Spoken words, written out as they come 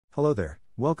Hello there,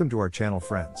 welcome to our channel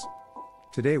friends.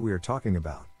 Today we are talking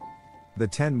about the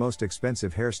 10 most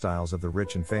expensive hairstyles of the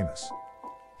rich and famous.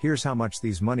 Here's how much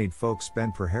these moneyed folks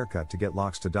spend per haircut to get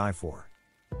locks to die for.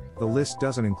 The list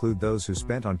doesn't include those who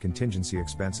spent on contingency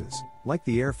expenses, like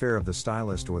the airfare of the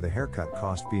stylist or the haircut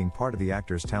cost being part of the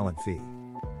actor's talent fee.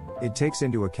 It takes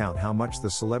into account how much the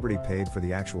celebrity paid for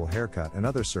the actual haircut and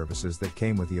other services that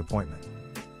came with the appointment.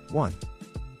 1.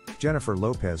 Jennifer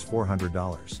Lopez,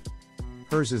 $400.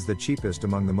 Hers is the cheapest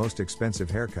among the most expensive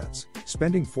haircuts,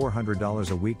 spending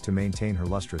 $400 a week to maintain her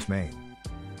lustrous mane.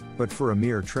 But for a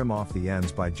mere trim off the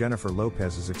ends by Jennifer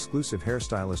Lopez's exclusive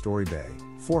hairstylist Oribe,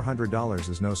 $400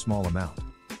 is no small amount.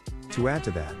 To add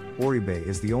to that, Oribe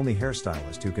is the only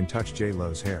hairstylist who can touch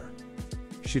J.Lo's hair.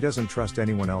 She doesn't trust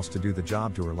anyone else to do the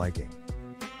job to her liking.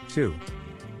 2.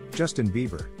 Justin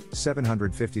Bieber,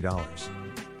 $750.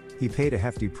 He paid a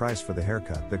hefty price for the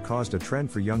haircut that caused a trend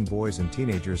for young boys and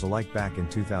teenagers alike back in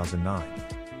 2009.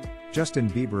 Justin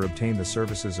Bieber obtained the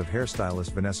services of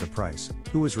hairstylist Vanessa Price,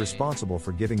 who was responsible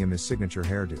for giving him his signature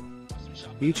hairdo.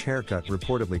 Each haircut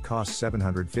reportedly cost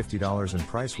 $750, and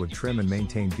Price would trim and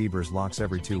maintain Bieber's locks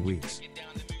every 2 weeks.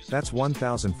 That's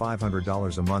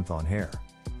 $1,500 a month on hair.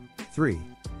 3.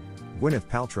 Gwyneth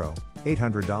Paltrow,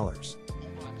 $800.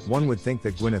 One would think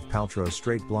that Gwyneth Paltrow's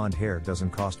straight blonde hair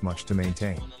doesn't cost much to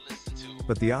maintain.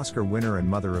 But the Oscar winner and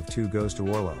mother of two goes to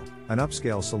Orlo, an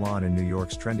upscale salon in New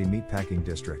York's trendy meatpacking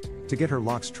district, to get her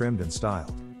locks trimmed and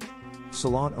styled.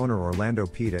 Salon owner Orlando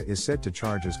Pita is said to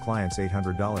charge his clients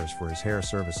 $800 for his hair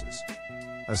services.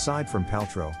 Aside from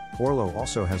Paltrow, Orlo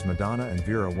also has Madonna and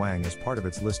Vera Wang as part of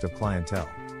its list of clientele.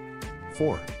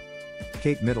 4.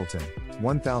 Kate Middleton,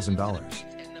 $1,000.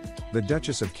 The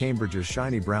Duchess of Cambridge's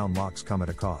shiny brown locks come at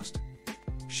a cost.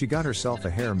 She got herself a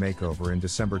hair makeover in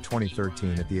December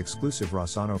 2013 at the exclusive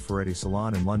Rossano Ferretti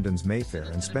salon in London's Mayfair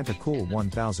and spent a cool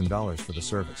 $1,000 for the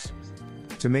service.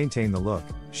 To maintain the look,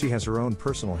 she has her own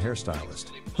personal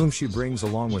hairstylist, whom she brings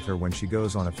along with her when she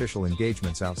goes on official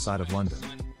engagements outside of London.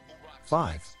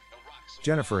 5.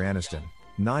 Jennifer Aniston,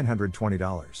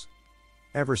 $920.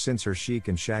 Ever since her chic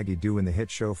and shaggy do in the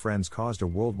hit show Friends caused a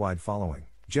worldwide following,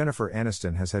 Jennifer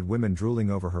Aniston has had women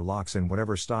drooling over her locks in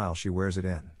whatever style she wears it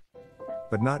in.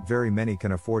 But not very many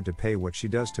can afford to pay what she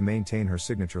does to maintain her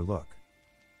signature look.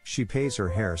 She pays her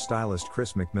hair stylist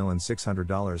Chris McMillan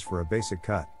 $600 for a basic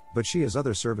cut, but she has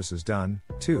other services done,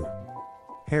 too.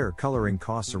 Hair coloring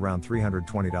costs around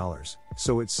 $320,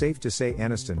 so it's safe to say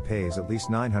Aniston pays at least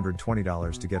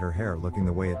 $920 to get her hair looking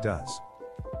the way it does.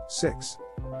 6.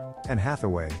 Anne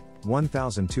Hathaway,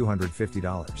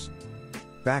 $1,250.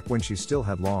 Back when she still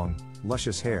had long,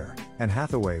 luscious hair, Anne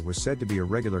Hathaway was said to be a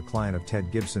regular client of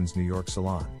Ted Gibson's New York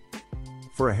salon.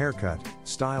 For a haircut,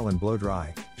 style and blow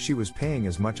dry, she was paying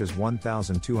as much as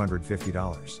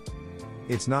 $1,250.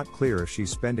 It's not clear if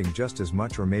she's spending just as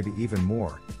much or maybe even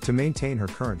more to maintain her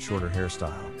current shorter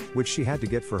hairstyle, which she had to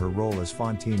get for her role as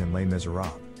Fantine in Les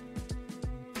Miserables.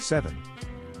 7.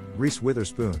 Reese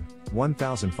Witherspoon,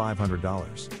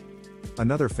 $1,500.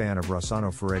 Another fan of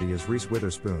Rossano Ferretti is Reese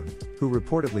Witherspoon, who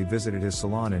reportedly visited his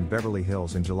salon in Beverly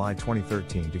Hills in July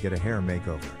 2013 to get a hair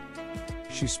makeover.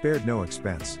 She spared no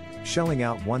expense, shelling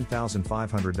out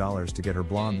 $1,500 to get her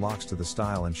blonde locks to the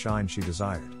style and shine she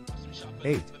desired.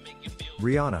 8.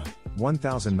 Rihanna,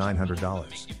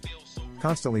 $1,900.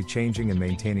 Constantly changing and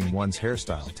maintaining one's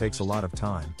hairstyle takes a lot of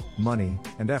time, money,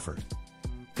 and effort.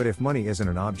 But if money isn't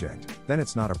an object, then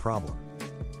it's not a problem.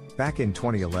 Back in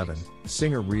 2011,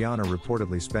 singer Rihanna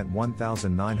reportedly spent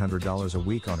 $1,900 a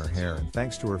week on her hair, and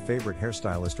thanks to her favorite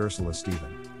hairstylist Ursula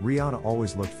Stephen, Rihanna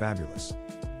always looked fabulous.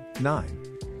 9.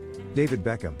 David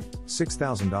Beckham,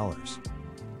 $6,000.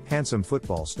 Handsome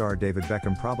football star David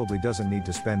Beckham probably doesn't need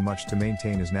to spend much to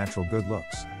maintain his natural good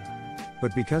looks.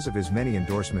 But because of his many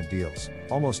endorsement deals,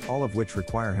 almost all of which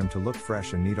require him to look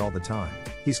fresh and neat all the time,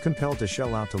 he's compelled to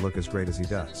shell out to look as great as he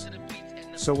does.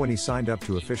 So when he signed up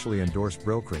to officially endorse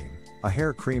Brylcreem, a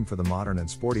hair cream for the modern and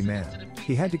sporty man,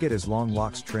 he had to get his long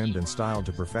locks trimmed and styled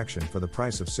to perfection for the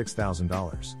price of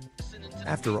 $6,000.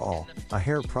 After all, a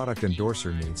hair product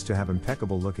endorser needs to have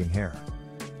impeccable looking hair.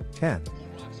 10.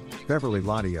 Beverly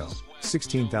Latio,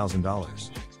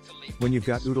 $16,000. When you've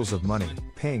got oodles of money,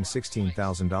 paying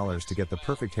 $16,000 to get the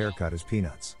perfect haircut is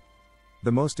peanuts.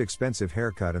 The most expensive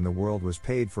haircut in the world was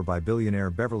paid for by billionaire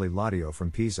Beverly Latio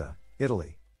from Pisa,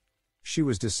 Italy. She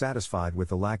was dissatisfied with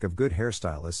the lack of good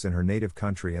hairstylists in her native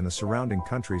country and the surrounding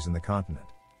countries in the continent.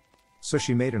 So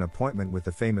she made an appointment with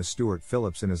the famous Stuart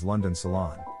Phillips in his London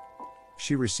salon.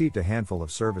 She received a handful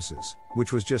of services,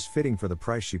 which was just fitting for the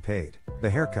price she paid: the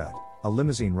haircut, a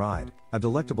limousine ride, a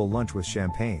delectable lunch with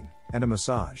champagne, and a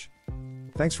massage.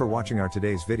 Thanks for watching our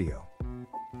today's video.